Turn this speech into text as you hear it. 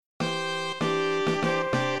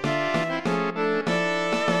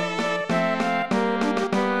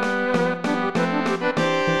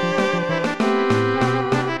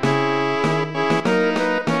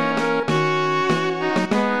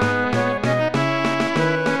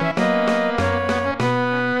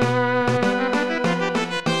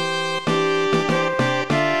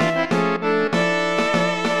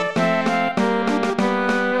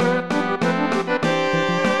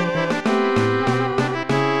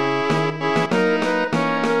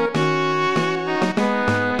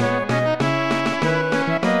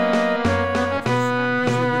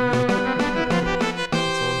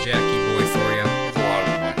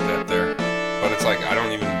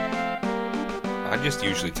I just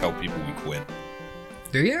usually tell people we quit.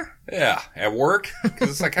 Do you? Yeah, at work. Because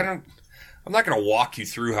it's like, I'm not going to walk you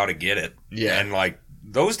through how to get it. Yeah. And like,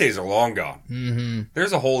 those days are long gone. Mm-hmm.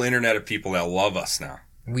 There's a whole internet of people that love us now.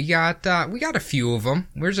 We got a few of them.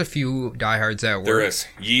 There's a few diehards at work. There is.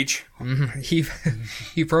 Yeech. Mm-hmm.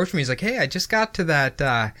 He approached me. He's like, "Hey, I just got to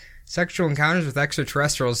that sexual encounters with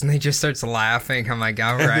extraterrestrials," and he just starts laughing. I'm like,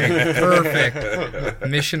 "All right, perfect,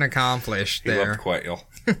 mission accomplished." He There. looked quite ill.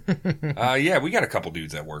 Yeah, we got a couple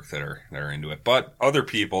dudes at work that are into it, but other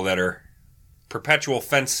people that are perpetual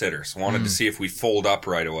fence sitters wanted to see if we fold up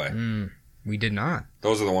right away. We did not.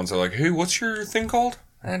 Those are the ones that are like, "Hey, what's your thing called?"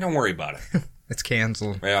 Don't worry about it. It's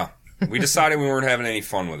canceled. Yeah. We decided we weren't having any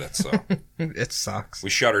fun with it, so It sucks. we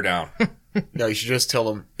shut her down. No, you should just tell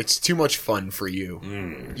them it's too much fun for you.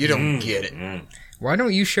 You don't get it. Why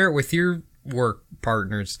don't you share it with your work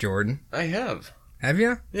partners, Jordan? I have. Have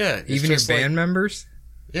you? Yeah. it's Even your just band members?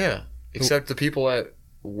 Yeah. Except the people at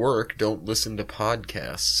work don't listen to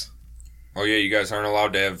podcasts. Oh, yeah, you guys aren't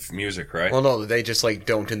allowed to have music, right? Well, no, they just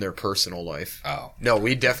don't in their personal life. Oh. No,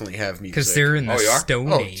 we definitely have music. Because they're in the you are?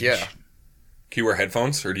 Stone Age. yeah. Can you wear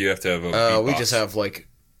headphones, or do you have to have a beatbox? We just have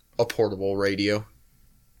a portable radio,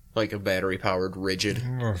 like a battery-powered rigid.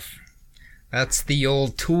 That's the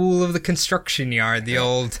old tool of the construction yard. The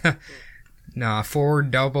old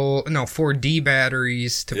 4D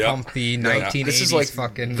batteries to pump the 1980s This is like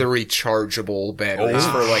fucking the rechargeable batteries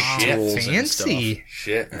for tools and fancy stuff.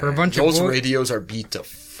 Shit. for a bunch Those of radios are beat to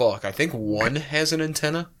fuck. I think one has an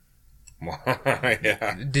antenna.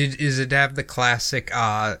 Yeah. Is it have the classic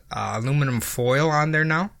aluminum foil on there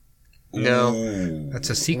now? No. Ooh.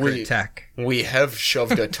 That's a secret tech. We have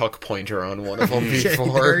shoved a tuck pointer on one of them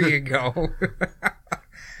before. There you go.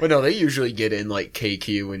 But no, they usually get in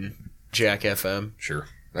KQ and Jack FM. Sure.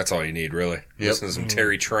 That's all you need, really. Yep. Listen to some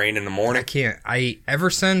Terry Train in the morning. Ever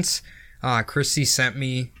since Chrissy sent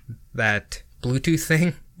me that Bluetooth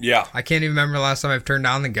thing, Yeah. I can't even remember the last time I've turned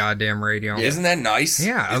on the goddamn radio. Isn't that nice?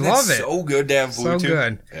 Yeah, Isn't I love that it. so good to have Bluetooth. So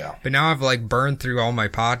good. Yeah. But now I've burned through all my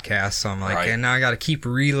podcasts, so I'm like, Right. and now I got to keep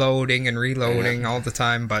reloading and reloading all the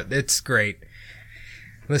time, but it's great.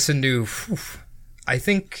 Listen to, I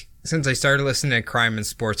think since I started listening to Crime and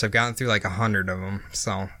Sports, I've gotten through 100 of them,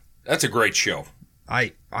 so. That's a great show.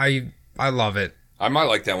 I love it. I might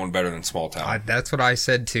like that one better than Small Town. That's what I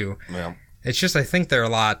said too. Yeah. It's just I think they're a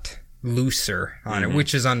lot looser on it,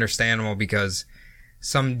 which is understandable because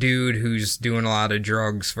some dude who's doing a lot of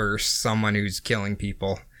drugs versus someone who's killing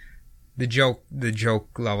people, the joke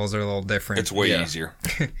levels are a little different. It's way easier.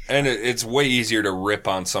 And it's way easier to rip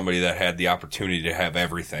on somebody that had the opportunity to have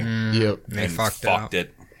everything. Yep. They and fucked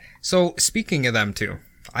it. So speaking of them too,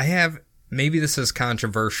 I have, maybe this is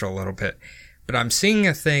controversial a little bit, but I'm seeing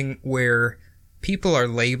a thing where people are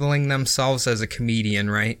labeling themselves as a comedian,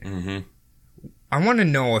 right? Mm-hmm. I want to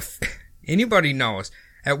know if anybody knows,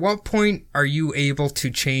 at what point are you able to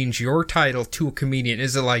change your title to a comedian?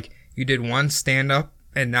 Is it you did one stand-up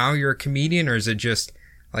and now you're a comedian, or is it just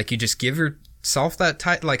you just give yourself that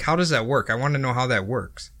title? How does that work? I want to know how that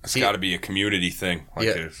works. It's got to be a community thing.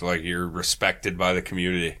 It's you're respected by the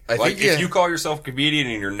community. I think, if you call yourself a comedian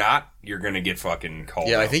and you're not, you're going to get fucking called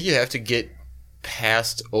out. I think you have to get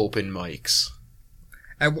past open mics.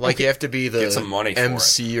 Okay, You have to be the Get some money for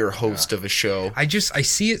MC or host of a show. I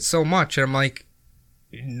see it so much, and I'm like,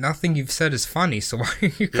 nothing you've said is funny, so why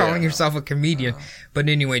are you calling yourself a comedian? But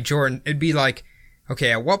anyway, Jordan, it'd be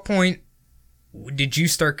okay, at what point did you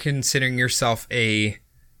start considering yourself a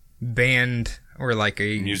band or a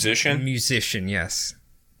musician? Musician, yes.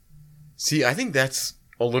 See, I think that's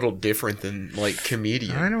a little different than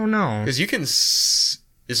comedian. I don't know. Because you can, as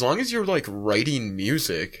long as you're writing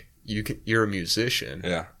music, you're a musician.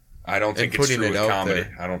 Yeah. I don't think it's true with comedy.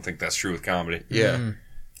 I don't think that's true with comedy. Yeah.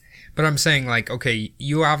 But I'm saying, okay,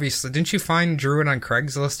 you obviously... Didn't you find Druid on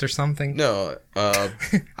Craigslist or something? No.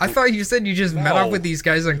 I thought you said you just met up with these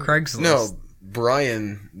guys on Craigslist. No,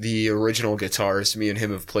 Brian, the original guitarist, me and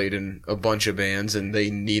him have played in a bunch of bands, and they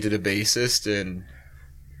needed a bassist, and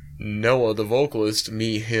Noah, the vocalist,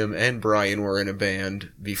 me, him, and Brian were in a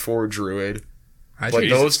band before Druid. But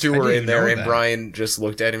those two were in there, and Brian just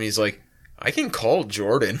looked at him, he's like, I can call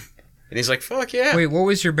Jordan. And he's like, fuck yeah. Wait, what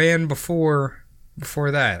was your band before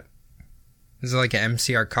that? Was it an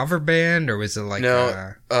MCR cover band, or was it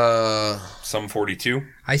Sum 42?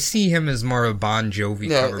 I see him as more of a Bon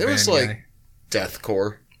Jovi cover band. No, it was guy.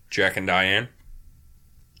 deathcore. Jack and Diane?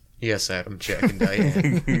 Yes, Adam, Jack and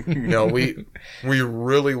Diane. No, we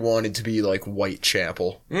really wanted to be like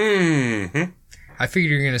Whitechapel. Mm-hmm. I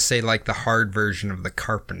figured you were going to say like the hard version of the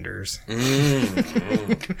Carpenters. We're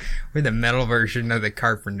the metal version of the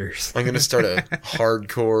Carpenters. I'm going to start a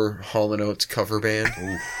hardcore Hall & Oates cover band.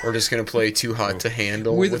 We're just going to play Too Hot to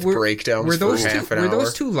Handle with breakdowns for half an hour. Were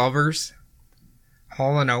those two lovers?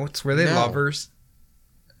 Hall & Oates, were they lovers?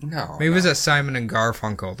 No. Maybe it was that Simon and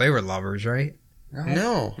Garfunkel. They were lovers, right?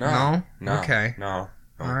 No. Okay. No.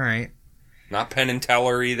 All right. Not Penn and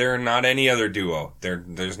Teller either, not any other duo.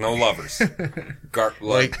 There's no lovers.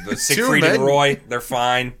 The Siegfried and Roy, they're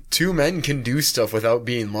fine. Two men can do stuff without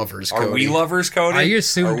being lovers, Cody. Are we lovers, Cody?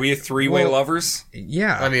 Are we a three-way lovers?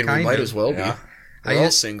 Yeah. I mean, we might as well be. We're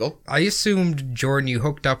all single. I assumed, Jordan, you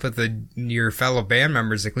hooked up with your fellow band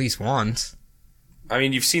members at least once. I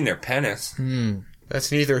mean, you've seen their penis.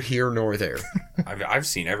 That's neither here nor there. I've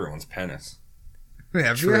seen everyone's penis.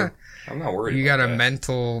 Have you? I'm not worried You about got a that.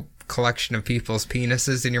 mental collection of people's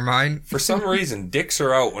penises in your mind? For some reason, dicks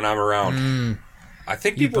are out when I'm around. I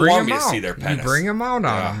think You people bring want me them to out. see their penis. You bring them out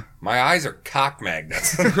on them. My eyes are cock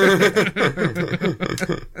magnets.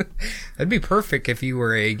 That'd be perfect if you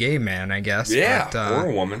were a gay man, I guess. Yeah, But, or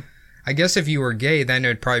a woman. I guess if you were gay, then it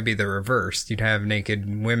would probably be the reverse. You'd have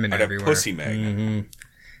naked women I'd everywhere. have pussy magnet.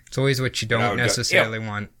 It's always what you don't would go, necessarily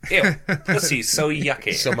want. Ew, pussy's so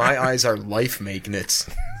yucky. So my eyes are life magnets.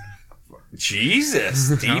 Jesus,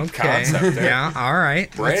 deep concept there. Yeah, all right.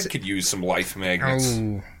 Brad could use some life magnets.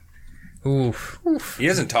 Oh. Oof. He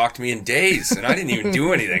hasn't talked to me in days, and I didn't even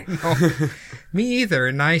do anything. Me either,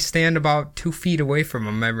 and I stand about 2 feet away from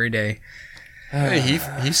him every day. Hey,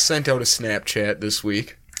 he sent out a Snapchat this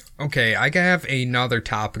week. Okay, I have another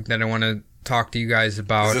topic that I want to talk to you guys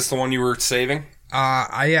about. Is this the one you were saving?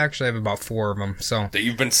 I actually have about 4 of them, so... That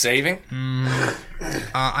you've been saving?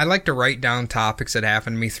 I like to write down topics that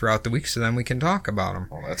happen to me throughout the week, so then we can talk about them.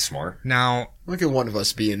 Oh, that's smart. Now... Look at one of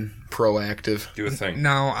us being proactive. Do a thing.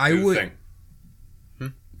 Now, Do the thing.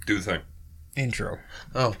 Do the thing. Intro.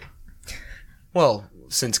 Oh. Well,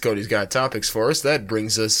 since Cody's got topics for us, that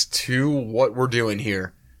brings us to what we're doing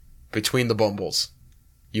here. Between the Bumbles.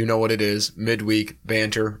 You know what it is. Midweek,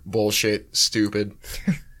 banter, bullshit, stupid.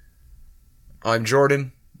 I'm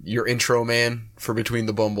Jordan, your intro man for Between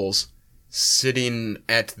the Bumbles. Sitting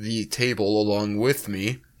at the table along with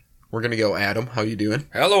me, we're going to go Adam. How you doing?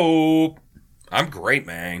 Hello. I'm great,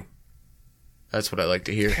 man. That's what I like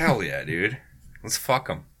to hear. Hell yeah, dude. Let's fuck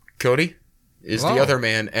them. Cody is Hello. the other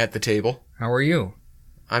man at the table. How are you?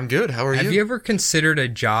 I'm good. How are you? Have you ever considered a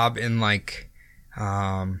job in, like,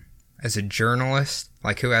 as a journalist?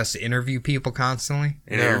 Like, who has to interview people constantly?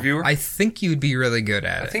 An No. interviewer? I think you'd be really good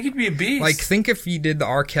at it. I think he'd be a beast. Like, think if you did the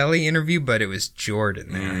R. Kelly interview, but it was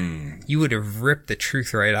Jordan there. You would have ripped the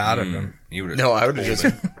truth right out of him. You would've No, I would have told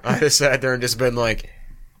just, him. I'd have sat there and just been like,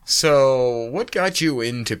 so what got you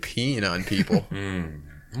into peeing on people?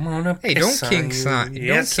 Hey, don't kink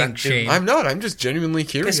shame. I'm not. I'm just genuinely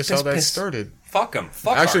curious Piss, how piss, that piss. started. Fuck him.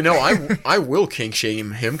 Fuck Actually, Robert. no, I will kink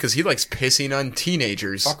shame him because he likes pissing on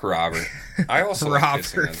teenagers. Fuck Robert. I also like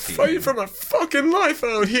kissing on Robert. TV. Fighting for my fucking life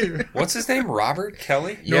out here. What's his name? Robert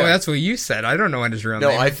Kelly? No, that's what you said. I don't know what his real No,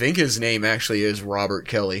 name I is. think his name actually is Robert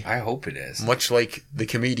Kelly. I hope it is. Much like the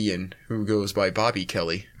comedian who goes by Bobby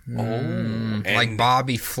Kelly. Like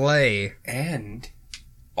Bobby Flay. And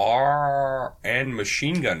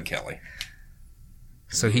Machine Gun Kelly.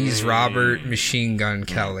 So he's Robert Machine Gun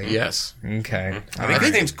Kelly. Yes. Okay. I think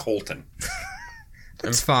his name's Colton.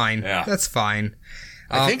 That's fine. Yeah. That's fine.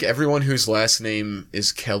 I think everyone whose last name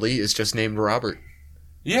is Kelly is just named Robert.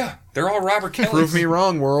 Yeah, they're all Robert Kellys. Prove me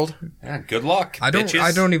wrong, world. Yeah, good luck, I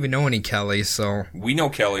bitches. don't even know any Kellys, so... We know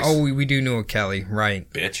Kellys. Oh, we do know a Kelly,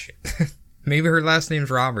 right. Bitch. Maybe her last name's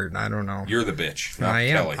Robert. I don't know. You're the bitch, not I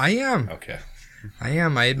am. Kelly. I am. Okay, I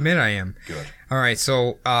am. I admit I am. good. All right,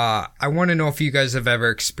 so I want to know if you guys have ever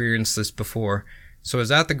experienced this before. So I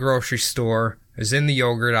was at the grocery store. I was in the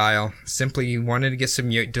yogurt aisle. Simply wanted to get some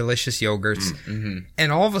delicious yogurts.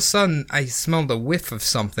 And all of a sudden, I smelled a whiff of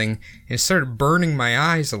something, and it started burning my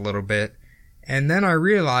eyes a little bit. And then I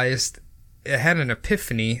realized, I had an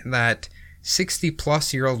epiphany that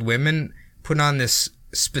 60-plus-year-old women put on this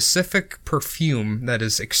specific perfume that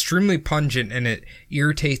is extremely pungent, and it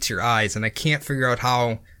irritates your eyes. And I can't figure out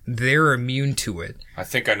how they're immune to it. I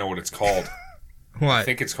think I know what it's called. What? I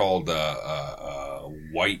think it's called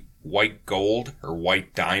white gold or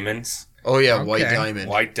white diamonds. Oh, yeah, Okay. White Diamond.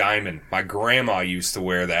 White diamond. My grandma used to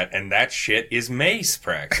wear that, and that shit is mace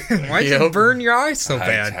practically. Why'd you Yep. burn your eyes so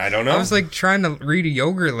bad? I don't know. I was like trying to read a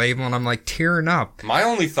yogurt label and I'm like tearing up. My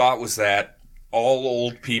only thought was that all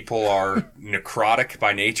old people are necrotic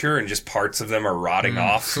by nature and just parts of them are rotting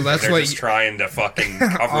off. So that's they're what just trying to fucking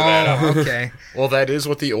cover that up. Oh, okay. Well, that is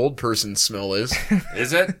what the old person smell is.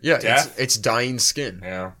 Is it? Yeah, Death? it's dying skin.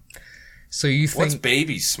 Yeah. So you think... What's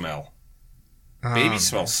babies smell? Babies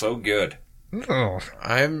smell so good. Oh,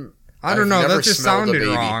 I don't know. That just sounded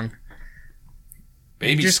wrong.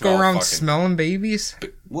 Babies you just smell go around fucking... smelling babies?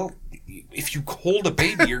 Well, if you hold a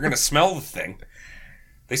baby, you're going to smell the thing.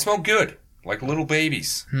 They smell good, like little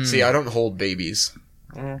babies. See, I don't hold babies.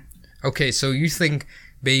 Okay, so you think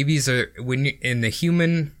babies are... when you, in the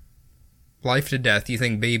human life to death, you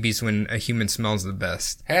think babies when a human smells the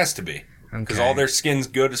best? Has to be. Because Okay. all their skin's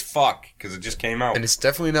good as fuck, because it just came out. And it's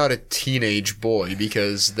definitely not a teenage boy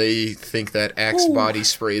because they think that Axe body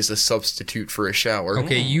spray is a substitute for a shower.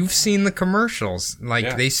 Okay, you've seen the commercials. Like,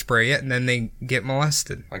 Yeah. they spray it and then they get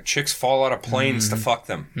molested. Like chicks fall out of planes to fuck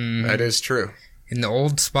them. That is true. In the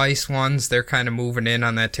Old Spice ones, they're kind of moving in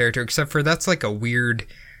on that territory, except for that's like a weird...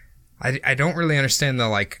 I don't really understand the,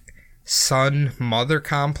 like, son-mother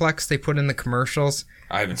complex they put in the commercials.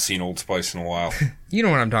 I haven't seen Old Spice in a while. You know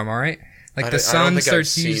what I'm talking about, right? Like, the I don't son think I've starts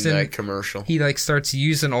seen using... that commercial. He, like, starts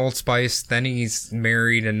using Old Spice, then he's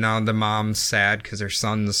married, and now the mom's sad because her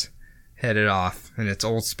son's headed off, and it's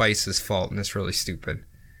Old Spice's fault, and it's really stupid.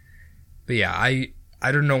 But yeah, I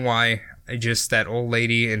don't know why. That old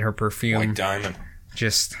lady and her perfume... White Diamond.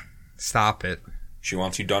 Just stop it. She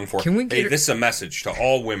wants you done for. Can we get hey, her- this is a message to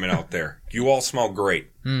all women out there. You all smell great.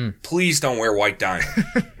 Please don't wear White Diamond.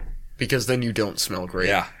 Because then you don't smell great.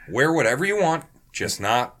 Yeah. Wear whatever you want, just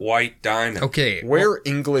not White Diamond. Okay. Wear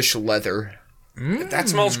English leather. That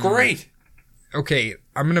smells great. Okay,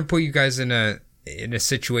 I'm gonna put you guys in a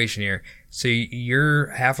situation here. So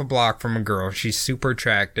you're half a block from a girl. She's super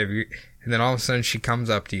attractive, and then all of a sudden she comes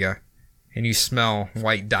up to you, and you smell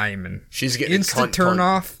White Diamond. She's getting Instant turn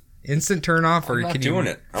off. Instant turn off, or I'm not can doing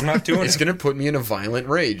you? it. I'm not doing It's it. gonna put me in a violent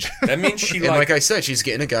rage. That means she And like I said, she's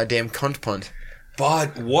getting a goddamn cunt punt.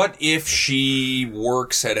 But what if she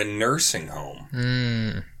works at a nursing home?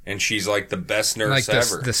 And she's like the best nurse Like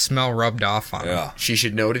ever. the smell rubbed off on her. Yeah. She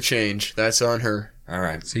should know to change. That's on her. All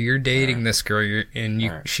right. So you're dating this girl,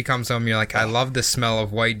 she comes home, you're like, I love the smell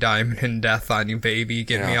of White Diamond and death on you, baby. You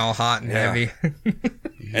get me all hot and heavy.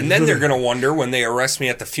 And then they're going to wonder when they arrest me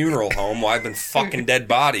at the funeral home why I've been fucking dead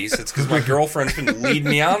bodies. It's because my girlfriend's been leading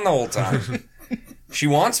me on the whole time. She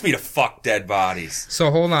wants me to fuck dead bodies.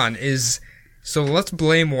 So hold on, so let's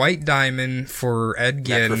blame White Diamond for Ed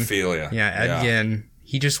Gein. Necrophilia. Yeah, Ed Gein.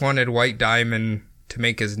 He just wanted White Diamond to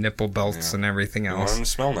make his nipple belts and everything I want else. them to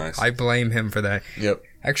smell nice. I blame him for that. Yep.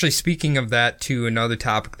 Actually, speaking of that, too, another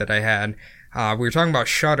topic that I had, we were talking about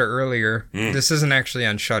Shudder earlier. This isn't actually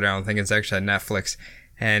on Shudder, I don't think. It's actually on Netflix.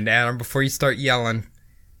 And Adam, before you start yelling,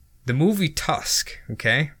 the movie Tusk,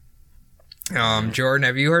 okay? Jordan,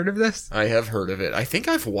 have you heard of this? I have heard of it. I think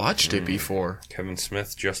I've watched it before. Kevin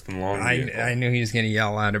Smith, Justin Long. I knew he was going to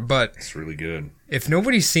yell at it, but It's really good. if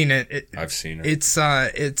nobody's seen it, I've seen it.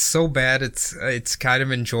 it's so bad, it's kind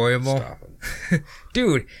of enjoyable. Stop it.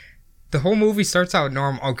 Dude, the whole movie starts out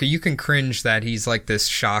normal. Okay, you can cringe that he's like this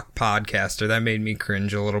shock podcaster. That made me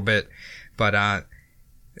cringe a little bit. But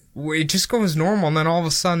it just goes normal, and then all of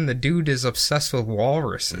a sudden the dude is obsessed with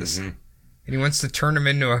walruses. And he wants to turn him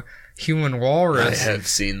into a human walrus. I have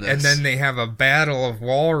seen this. And then they have a battle of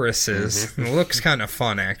walruses. And it looks kind of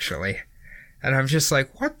fun, actually. And I'm just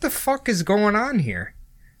like, what the fuck is going on here?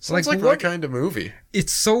 Sounds like my kind of movie.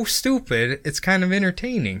 It's so stupid, it's kind of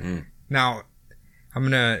entertaining. Now, I'm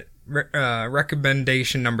going to...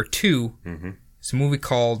 recommendation number 2 is a movie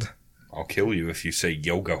called I'll kill you if you say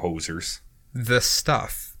yoga hosers. The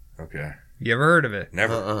Stuff. Okay. You ever heard of it?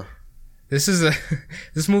 Never. This is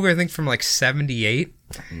this movie, I think, from like 78.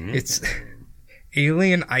 It's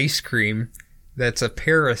alien ice cream that's a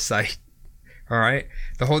parasite. All right.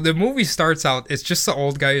 The movie starts out, it's just the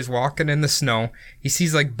old guy who's walking in the snow. He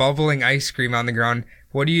sees like bubbling ice cream on the ground.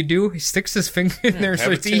 What do? He sticks his finger in there and have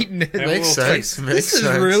starts it too. eating it. Have a Makes little sense. taste. Makes This is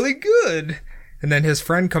sense. really good. And then his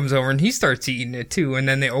friend comes over and he starts eating it too. And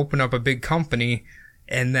then they open up a big company,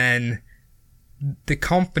 and then the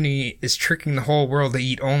company is tricking the whole world to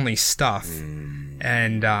eat only stuff.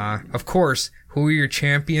 And of course, who are your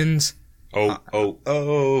champions? A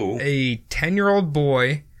 10-year-old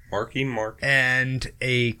boy Mark. and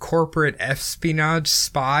a corporate espionage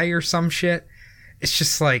spy or some shit. It's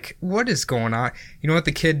just like, what is going on? You know what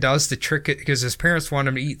the kid does to trick it? Because his parents want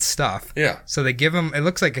him to eat stuff. Yeah. So they give him, it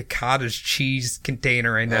looks like a cottage cheese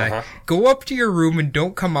container right now. Go up to your room and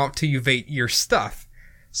don't come out till you've ate your stuff.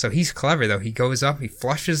 So he's clever, though. He goes up, he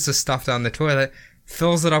flushes the stuff down the toilet,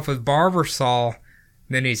 fills it up with Barbasol,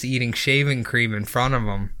 then he's eating shaving cream in front of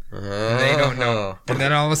him. And they don't know. And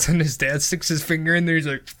then all of a sudden his dad sticks his finger in there. He's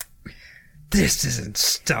like, this isn't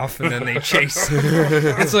stuff. And then they chase him.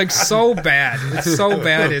 It's like so bad. It's so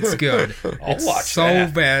bad it's good. I'll watch so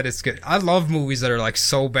that. bad it's good. I love movies that are like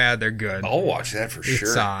so bad they're good. I'll watch that for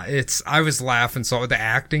sure. I was laughing. So the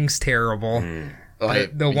acting's terrible.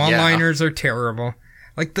 Like, The one-liners are terrible.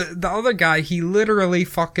 Like the other guy, he literally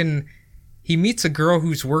he meets a girl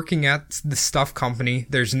who's working at the stuff company.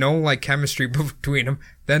 There's no like chemistry between them.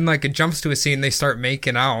 Then like it jumps to a scene, they start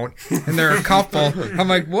making out, and they're a couple. I'm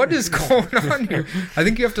like, what is going on here? I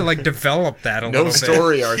think you have to like develop that a little bit. No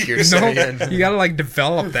story arc, you're saying. You gotta like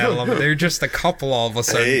develop that a little bit. They're just a couple all of a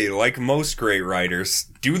sudden. Hey, like most great writers,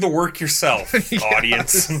 do the work yourself,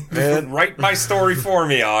 audience. Man. Write my story for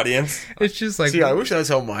me, audience. It's just like, See, I wish that's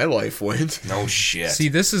how my life went. No shit. see,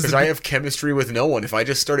 this is Because I have chemistry with no one. If I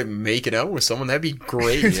just started making out with someone, that'd be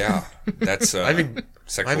great. Yeah, that's I haven't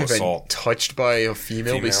sexual assault. been touched by a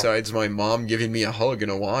female besides my mom giving me a hug in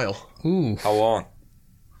a while. ooh. How long?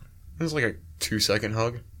 It was like a 2-second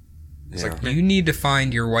hug. It's Yeah. like, You need to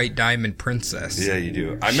find your white diamond princess. Yeah, you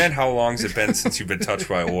do. I meant how long's it been since you've been touched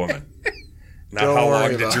by a woman? Not Don't how long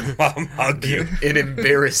worry did about your mom hug you? an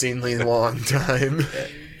embarrassingly long time.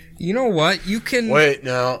 You know what? You can Wait,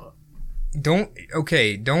 now. don't.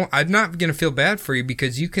 I'm not gonna feel bad for you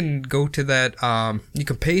because you can go to that. You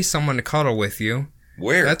can pay someone to cuddle with you.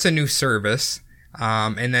 Where? That's a new service.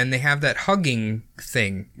 And then they have that hugging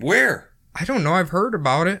thing. Where? I don't know. I've heard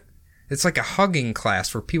about it. It's like a hugging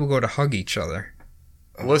class where people go to hug each other.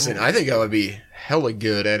 Listen, I think I would be hella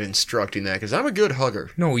good at instructing that because I'm a good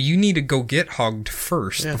hugger. No, you need to go get hugged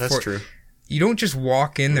first. Yeah, that's true. You don't just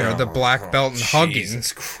walk in there with a black belt and hugging.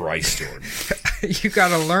 Jesus Christ, Jordan. You got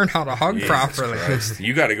to learn how to hug Jesus properly. Christ.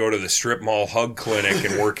 You got to go to the strip mall hug clinic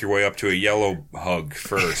and work your way up to a yellow hug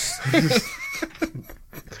first.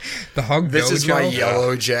 The hug This dojo. is my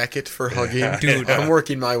yellow jacket for hugging. Dude. I'm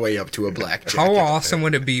working my way up to a black jacket. How awesome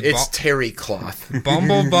would it be? It's terry cloth.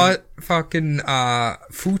 Bumblebutt fucking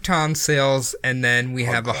futon sales, and then we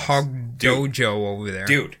have a hug dojo over there.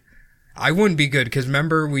 Dude. I wouldn't be good because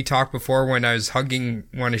remember we talked before when I was hugging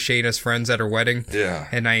one of Shayna's friends at her wedding. Yeah.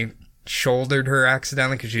 And I shouldered her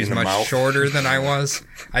accidentally because she's In the much mouth? shorter than I was.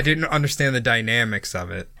 I didn't understand the dynamics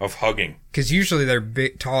of it Of hugging. because usually they're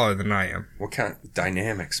bit taller than I am. What kind of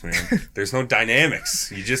dynamics, man? There's no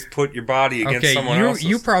dynamics. You just put your body against Okay, someone else's.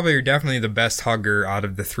 you probably are definitely the best hugger out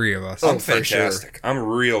of the three of us. Oh, I'm for sure. fantastic. I'm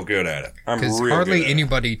real good at it. I'm Because real hardly good at it.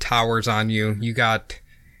 anybody towers on you.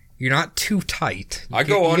 You're not too tight. I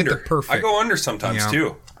go you under. Get the perfect. I go under sometimes Yeah.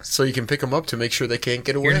 too. So you can pick them up to make sure they can't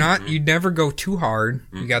get away. You're not. You never go too hard.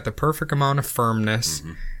 You got the perfect amount of firmness.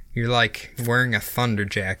 You're like wearing a thunder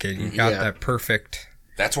jacket. You got Yeah. that perfect.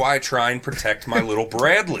 That's why I try and protect my little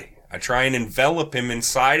Bradley. I try and envelop him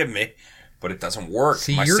inside of me, but it doesn't work.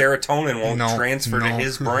 See, my you're- serotonin won't No, transfer to no.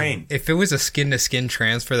 his brain. If it was a skin to skin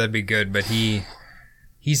transfer, that'd be good. But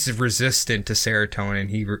he's resistant to serotonin.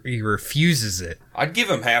 He refuses it. I'd give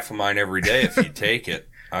him half of mine every day if he'd take it.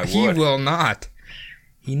 I would. He will not.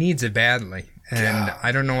 He needs it badly, and God.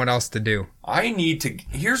 I don't know what else to do.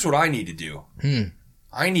 Here's what I need to do.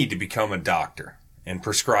 I need to become a doctor and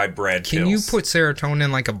prescribe Brad Can pills. you put serotonin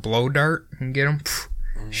in like a blow dart and get him?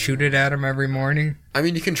 Shoot it at him every morning. I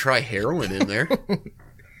mean, you can try heroin in there.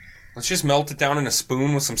 Let's just melt it down in a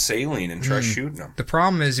spoon with some saline and try shooting them. The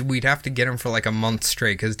problem is we'd have to get him for like a month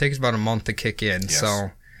straight because it takes about a month to kick in. Yes.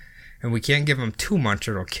 So, and we can't give him too much;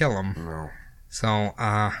 it'll kill him. No. So,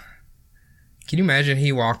 can you imagine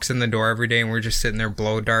he walks in the door every day and we're just sitting there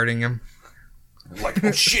blow darting him? Like,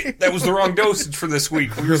 oh shit, that was the wrong dosage for this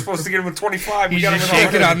week. We were supposed to get him at 25. We You got just him at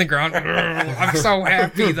shake it 100. on the ground. I'm so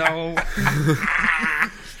happy though.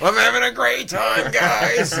 I'm having a great time,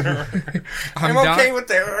 guys. I'm okay with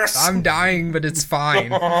this. I'm dying, but it's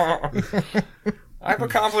fine. I've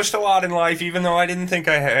accomplished a lot in life, even though I didn't think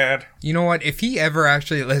I had. You know what? If he ever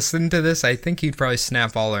actually listened to this, I think he'd probably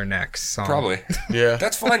snap all our necks. So. Probably. Yeah.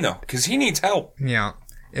 That's fine, though, because he needs help. Yeah.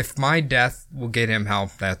 If my death will get him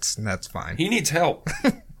help, that's fine. He needs help.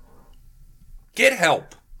 Get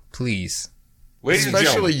help. Please. Ladies and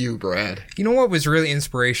Especially gentlemen. you, Brad. You know what was really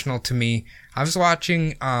inspirational to me? I was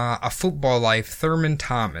watching A Football Life, Thurman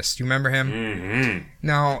Thomas. Do you remember him? Mm-hmm.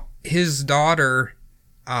 Now, his daughter,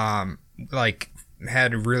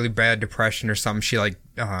 had a really bad depression or something. She,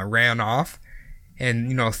 ran off.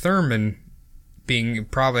 And, Thurman, being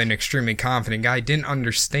probably an extremely confident guy, didn't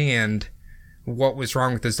understand what was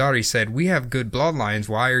wrong with his daughter. He said, "We have good bloodlines.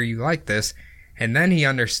 Why are you like this?" And then he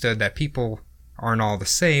understood that people aren't all the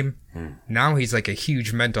same. Now he's like a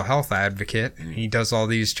huge mental health advocate. He does all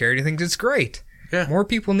these charity things. It's great. Yeah. More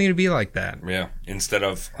people need to be like that. Yeah. Instead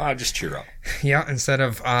of, just cheer up. Yeah, instead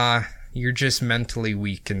of, you're just mentally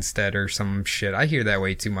weak instead or some shit. I hear that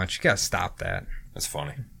way too much. You gotta stop that. That's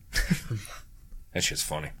funny. That shit's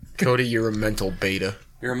funny. Cody, you're a mental beta.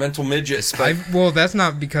 You're a mental midget. Well, that's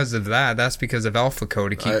not because of that. That's because of Alpha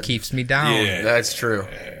Code. It keeps me down. Yeah. That's true.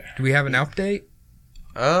 Do we have an update?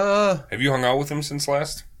 Have you hung out with him since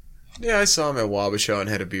last? Yeah, I saw him at Wabasha and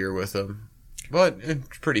had a beer with him. But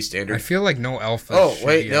it's pretty standard. I feel like no Alpha. Oh, should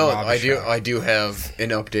wait, be no, in Wabasha. I do have an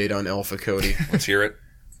update on Alpha Cody. Let's hear it.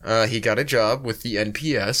 He got a job with the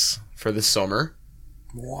NPS for the summer.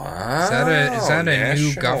 Wow. Is that a new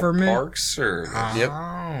National government? Parks or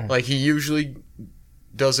Oh. Like, he usually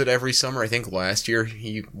does it every summer. I think last year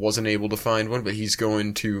he wasn't able to find one, but he's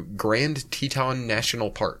going to Grand Teton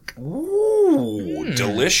National Park. Ooh,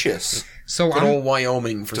 delicious. So Good old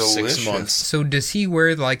Wyoming for Delicious. 6 months. So does he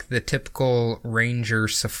wear like the typical Ranger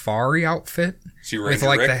safari outfit Is he with Ranger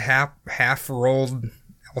like Rick? the half rolled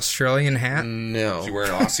Australian hat? No. Is he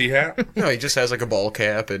wearing an Aussie hat? No, he just has like a ball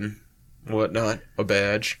cap and whatnot, a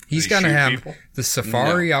badge. He's he got to shoot have people? the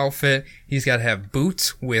safari outfit. He's got to have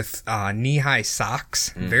boots with knee-high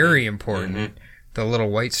socks. Mm-hmm. Very important. The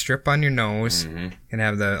little white strip on your nose. Mm-hmm. And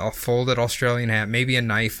have the folded Australian hat. Maybe a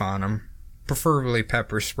knife on him. Preferably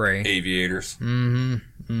pepper spray. Aviators. So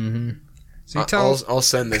you tell... I'll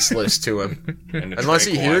send this list to him. And a Unless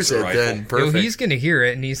he hears it, tranquilizer then rifle. Yo, perfect. he's going to hear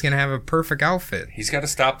it, and he's going to have a perfect outfit. He's got to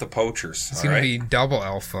stop the poachers. It's All going right? to be double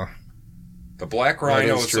alpha. The black That is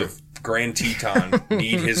rhinos true. of Grand Teton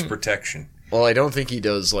need his protection. Well, I don't think he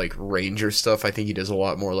does like ranger stuff. I think he does a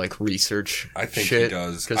lot more like research. I think shit, he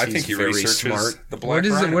does. 'cause I he's think he very researches smart. the black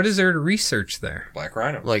rhinos. What is there to research there? Black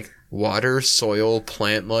rhino. Like water, soil,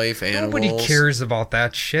 plant life, animals. Nobody cares about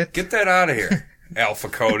that shit. Get that out of here, Alpha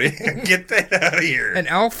Cody. Get that out of here. An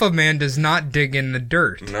alpha man does not dig in the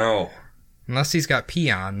dirt. No. Unless he's got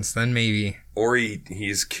peons, then maybe. Or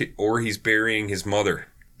he's burying his mother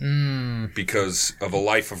because of a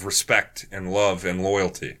life of respect and love and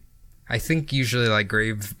loyalty. I think usually like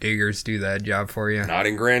grave diggers do that job for you. Not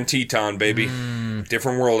in Grand Teton, baby.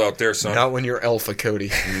 Different world out there, son. Not when you're Alpha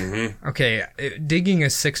Cody. Okay, digging a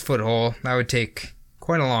 6-foot hole, that would take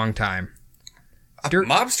quite a long time. Dirt,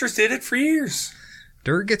 Mobsters did it for years.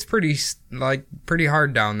 dirt gets pretty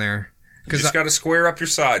hard down there. You just got to square up your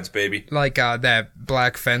sides, baby. Like that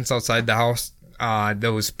black fence outside the house,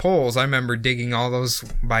 those poles, I remember digging all those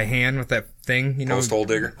by hand with that thing. You know, Post hole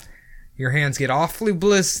digger. your hands get awfully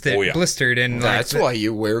blistered, and That's like, why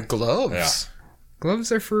you wear gloves. Yeah.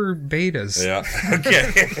 gloves are for betas. Yeah.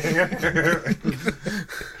 Okay.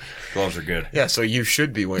 Gloves are good. Yeah, so you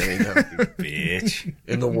should be wearing them Bitch.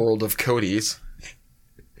 in the world of Cody's.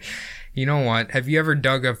 You know what? Have you ever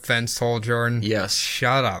dug a fence hole, Jordan? Yes.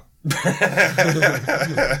 Shut up.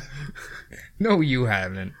 No, you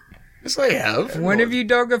haven't. Yes, I have. When have you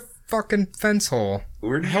dug a fucking fence hole?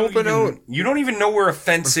 We're helping out. You don't even know where a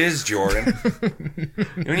fence is, Jordan.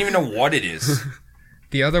 You don't even know what it is.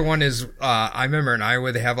 The other one is, I remember in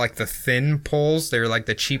Iowa they have like the thin poles. They're like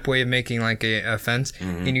the cheap way of making like a fence.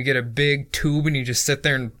 And you get a big tube and you just sit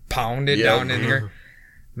there and pound it down in here.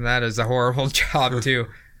 That is a horrible job too.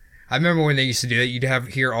 I remember when they used to do that, you'd have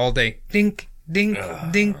here all day, dink, dink,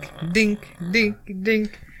 dink, dink, dink,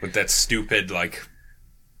 dink. With that stupid, like,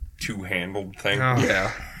 two-handled thing. Oh.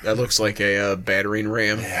 Yeah, that looks like a battering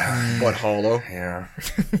ram, but hollow. Yeah.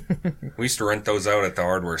 We used to rent those out at the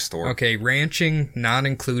hardware store. Okay, ranching not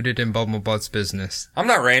included in Bumblebutt's business. I'm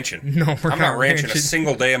not ranching. No, we're I'm not not ranching a ranching.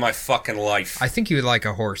 single day of my fucking life. I think you would like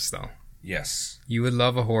a horse though. Yes. You would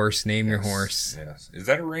love a horse. Name your horse. Yes. Is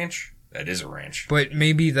that a ranch? That is a ranch. But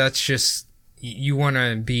maybe that's just you want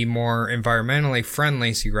to be more environmentally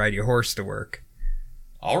friendly, so you ride your horse to work.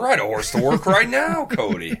 I'll ride a horse to work right now,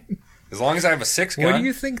 Cody. As long as I have a 6-gun. What do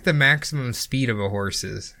you think the maximum speed of a horse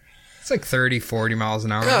is? It's like 30, 40 miles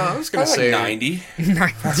an hour. I was gonna Probably say 90.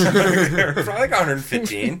 Nice. Probably like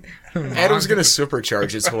 115. Adam's gonna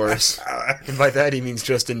supercharge his horse, and by that he means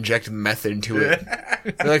just inject meth into it.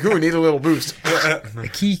 They're like, "Ooh, we need a little boost."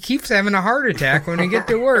 He keeps having a heart attack when we get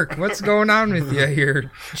to work. What's going on with you here,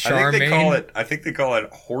 Charmaine? I think they call it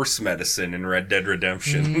horse medicine in Red Dead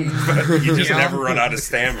Redemption. But you just Yeah. never run out of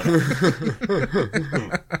stamina.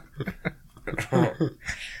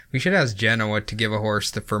 We should ask Jenna what to give a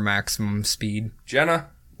horse for maximum speed. Jenna,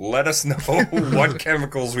 let us know what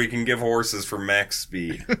chemicals we can give horses for max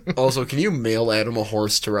speed. Also, can you mail Adam a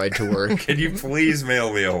horse to ride to work? Can you please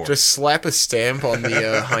mail me a horse? Just slap a stamp on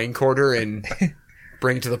the hindquarter and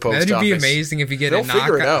bring it to the post office. That'd be amazing if you get They'll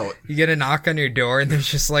figure it out. You get a knock on your door and there's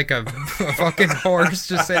just like a fucking horse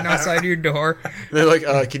just sitting outside your door. They're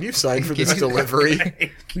like, can you sign for this delivery?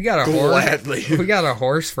 We got a Gladly. horse. We got a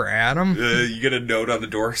horse for Adam. You get a note on the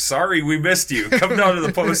door. Sorry, we missed you. Come down to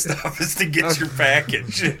the post office to get your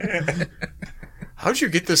package. How'd you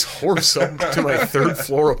get this horse up to my 3rd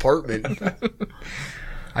floor apartment?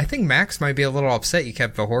 I think Max might be a little upset you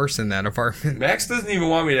kept the horse in that apartment. Max doesn't even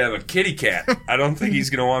want me to have a kitty cat. I don't think he's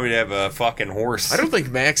going to want me to have a fucking horse. I don't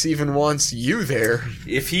think Max even wants you there.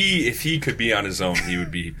 If he could be on his own, he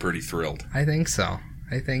would be pretty thrilled. I think so.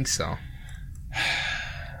 It's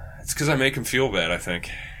because I make him feel bad, I think.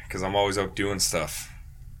 Because I'm always out doing stuff.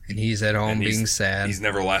 And he's at home being sad. He's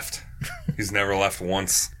never left. He's never left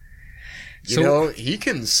once. You know, he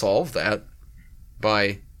can solve that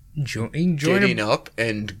by getting up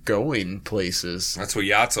and going places. That's what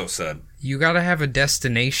Yatso said. You gotta have a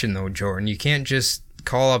destination, though, Jordan. You can't just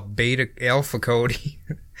call up Alpha Cody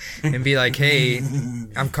and be like, hey,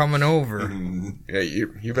 I'm coming over. Yeah,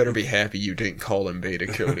 you better be happy you didn't call him Beta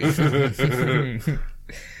Cody.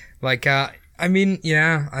 Like, I mean,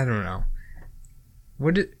 yeah, I don't know.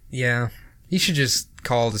 He should just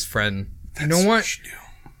call his friend. You know what?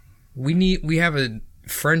 We have a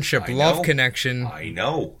friendship, love connection. I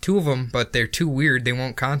know. 2 of them, but they're too weird. They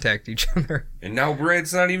won't contact each other. And now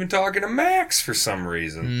Brad's not even talking to Max for some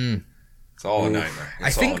reason. It's all a nightmare. I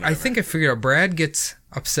think I figured out Brad gets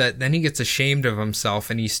upset, then he gets ashamed of himself,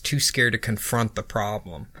 and he's too scared to confront the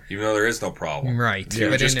problem. Even though there is no problem. Right. Yeah,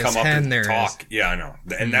 but just in come his up head and there talk. Yeah, I know.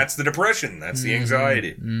 And that's the depression. That's the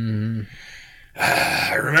anxiety.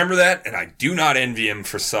 I remember that, and I do not envy him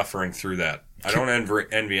for suffering through that. I don't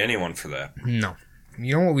envy anyone for that. No.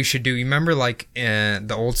 You know what we should do? You remember, like,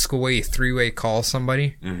 the old school way, 3-way call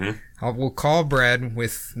somebody? Mm-hmm. We'll call Brad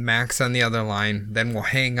with Max on the other line, then we'll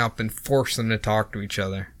hang up and force them to talk to each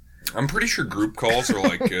other. I'm pretty sure group calls are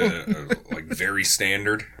like very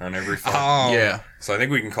standard on every phone. Oh. Yeah. So I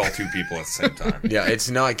think we can call 2 people at the same time. Yeah, it's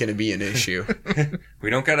not going to be an issue. We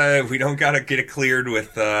don't gotta get it cleared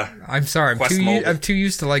with. I'm sorry, I'm too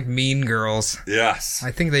used to like Mean Girls. Yes.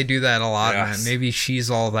 I think they do that a lot. Yes. Man. Maybe She's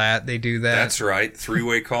All That. They do that. That's right.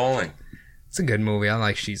 3-way calling. It's a good movie. I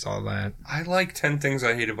like She's All That. I like 10 Things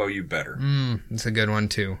I Hate About You better. It's a good one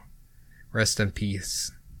too. Rest in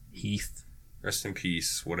peace, Heath. Rest in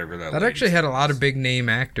peace, whatever that. That actually had a lot of big name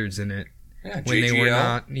actors in it. Yeah, when they were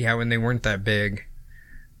not. Yeah, when they weren't that big.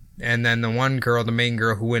 And then the one girl, the main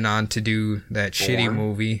girl, who went on to do that shitty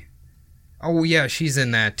movie. Oh yeah, she's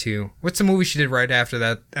in that too. What's the movie she did right after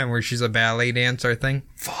that? And where she's a ballet dancer thing.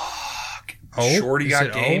 Fuck. Oh, Shorty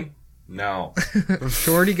Got Game. No.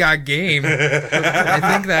 Shorty Got Game. I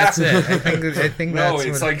think that's it. I think no, that's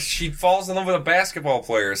it's like she falls in love with a basketball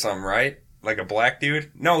player or something, right? Like a black dude?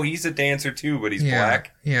 No, he's a dancer too, but he's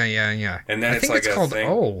black. Yeah. And then I think it's a called thing.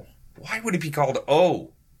 O. Why would it be called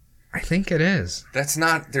O? I think it is. There's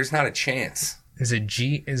not a chance. Is it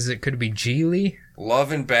G? Could it be Geely?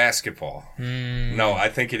 Love and Basketball. No, I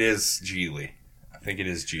think it is Geely. No,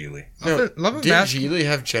 did Geely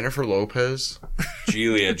have Jennifer Lopez?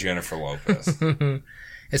 Geely had Jennifer Lopez.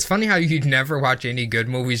 It's funny how you never watch any good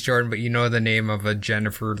movies, Jordan, but you know the name of a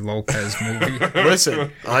Jennifer Lopez movie.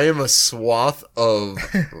 Listen, I am a swath of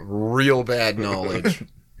real bad knowledge.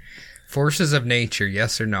 Forces of Nature,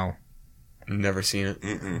 yes or no? Never seen it.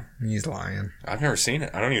 Mm-mm. He's lying. I've never seen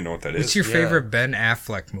it. I don't even know what that is. What's your favorite Ben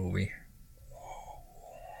Affleck movie?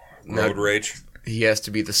 Road Rage. He has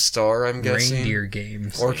to be the star, I'm guessing. Reindeer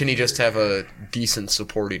Games. Or can he just have a decent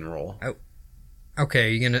supporting role? Oh.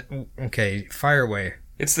 Okay, fire away.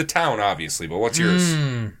 It's The Town, obviously, but what's yours?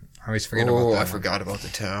 I always forget about that. Oh, I forgot about The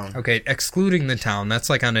Town. Okay, excluding The Town,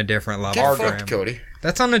 that's like on a different level. Get fucked, Cody.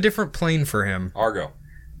 That's on a different plane for him. Argo.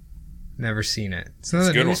 Never seen it. It's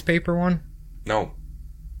not a newspaper one? No,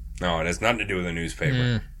 it has nothing to do with a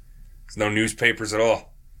newspaper. There's no newspapers at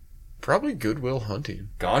all. Probably Good Will Hunting.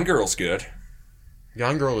 Gone Girl's good.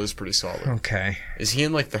 Gone Girl is pretty solid. Okay. Is he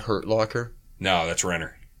in like the Hurt Locker? No, that's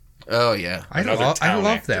Renner. Oh, yeah. I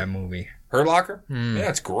love that movie. Hurt Locker? Yeah,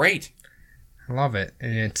 it's great. I love it.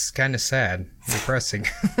 And it's kind of sad. Depressing.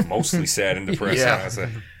 Mostly sad and depressing. Yeah.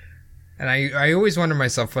 And I always wonder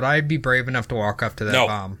myself, would I be brave enough to walk up to that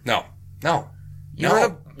bomb? No.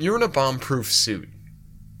 You're in a bomb-proof suit.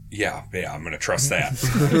 Yeah, I'm going to trust that.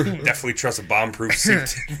 Definitely trust a bomb-proof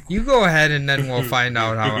suit. You go ahead and then we'll find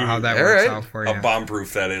out how that works out for you. A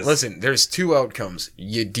bomb-proof, that is. Listen, there's 2 outcomes.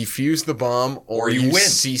 You defuse the bomb or you win.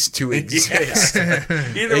 Cease to exist.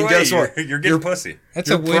 Either way, guess what? You're getting pussy. That's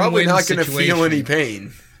you're a win-win probably not going to situation. feel any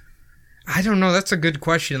pain. I don't know. That's a good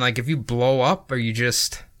question. Like, if you blow up, or you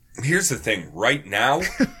just... Here's the thing. Right now,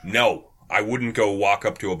 no. I wouldn't go walk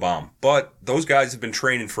up to a bomb. But those guys have been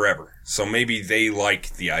training forever. So maybe they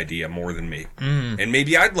like the idea more than me. And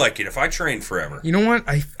maybe I'd like it if I trained forever. You know what?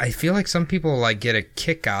 I feel like some people like get a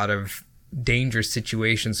kick out of dangerous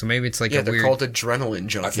situations. So maybe it's like they're called adrenaline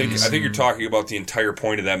junkies. I think you're talking about the entire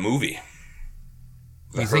point of that movie.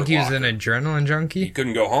 You think he was an adrenaline junkie? He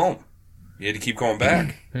couldn't go home. He had to keep going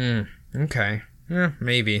back. Okay. Yeah,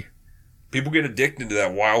 maybe. People get addicted to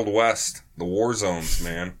that Wild West. The war zones,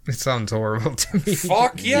 man. It sounds horrible to me.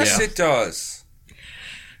 Fuck yes, it does.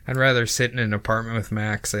 I'd rather sit in an apartment with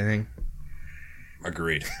Max, I think.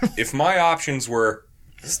 Agreed. If my options were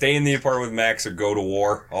stay in the apartment with Max or go to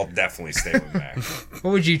war, I'll definitely stay with Max.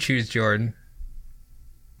 What would you choose, Jordan?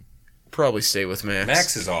 Probably stay with Max.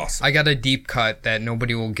 Max is awesome. I got a deep cut that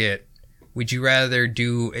nobody will get. Would you rather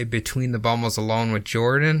do a Between the Bumbles alone with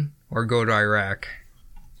Jordan or go to Iraq?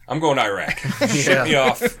 I'm going to Iraq. Ship me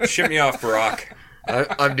off. Ship me off, Barack.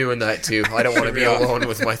 I'm doing that too. I don't want to be alone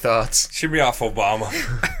with my thoughts. Ship me off, Obama.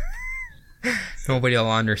 Nobody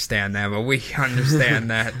will understand that, but we understand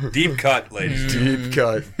that. Deep cut, ladies. Deep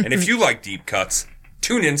cut. And if you like deep cuts,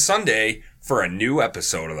 tune in Sunday for a new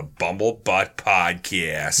episode of the Bumble Butt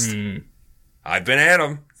Podcast. I've been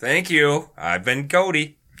Adam. Thank you. I've been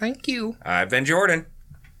Cody. Thank you. I've been Jordan.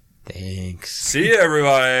 Thanks. See you,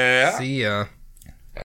 everybody. See ya.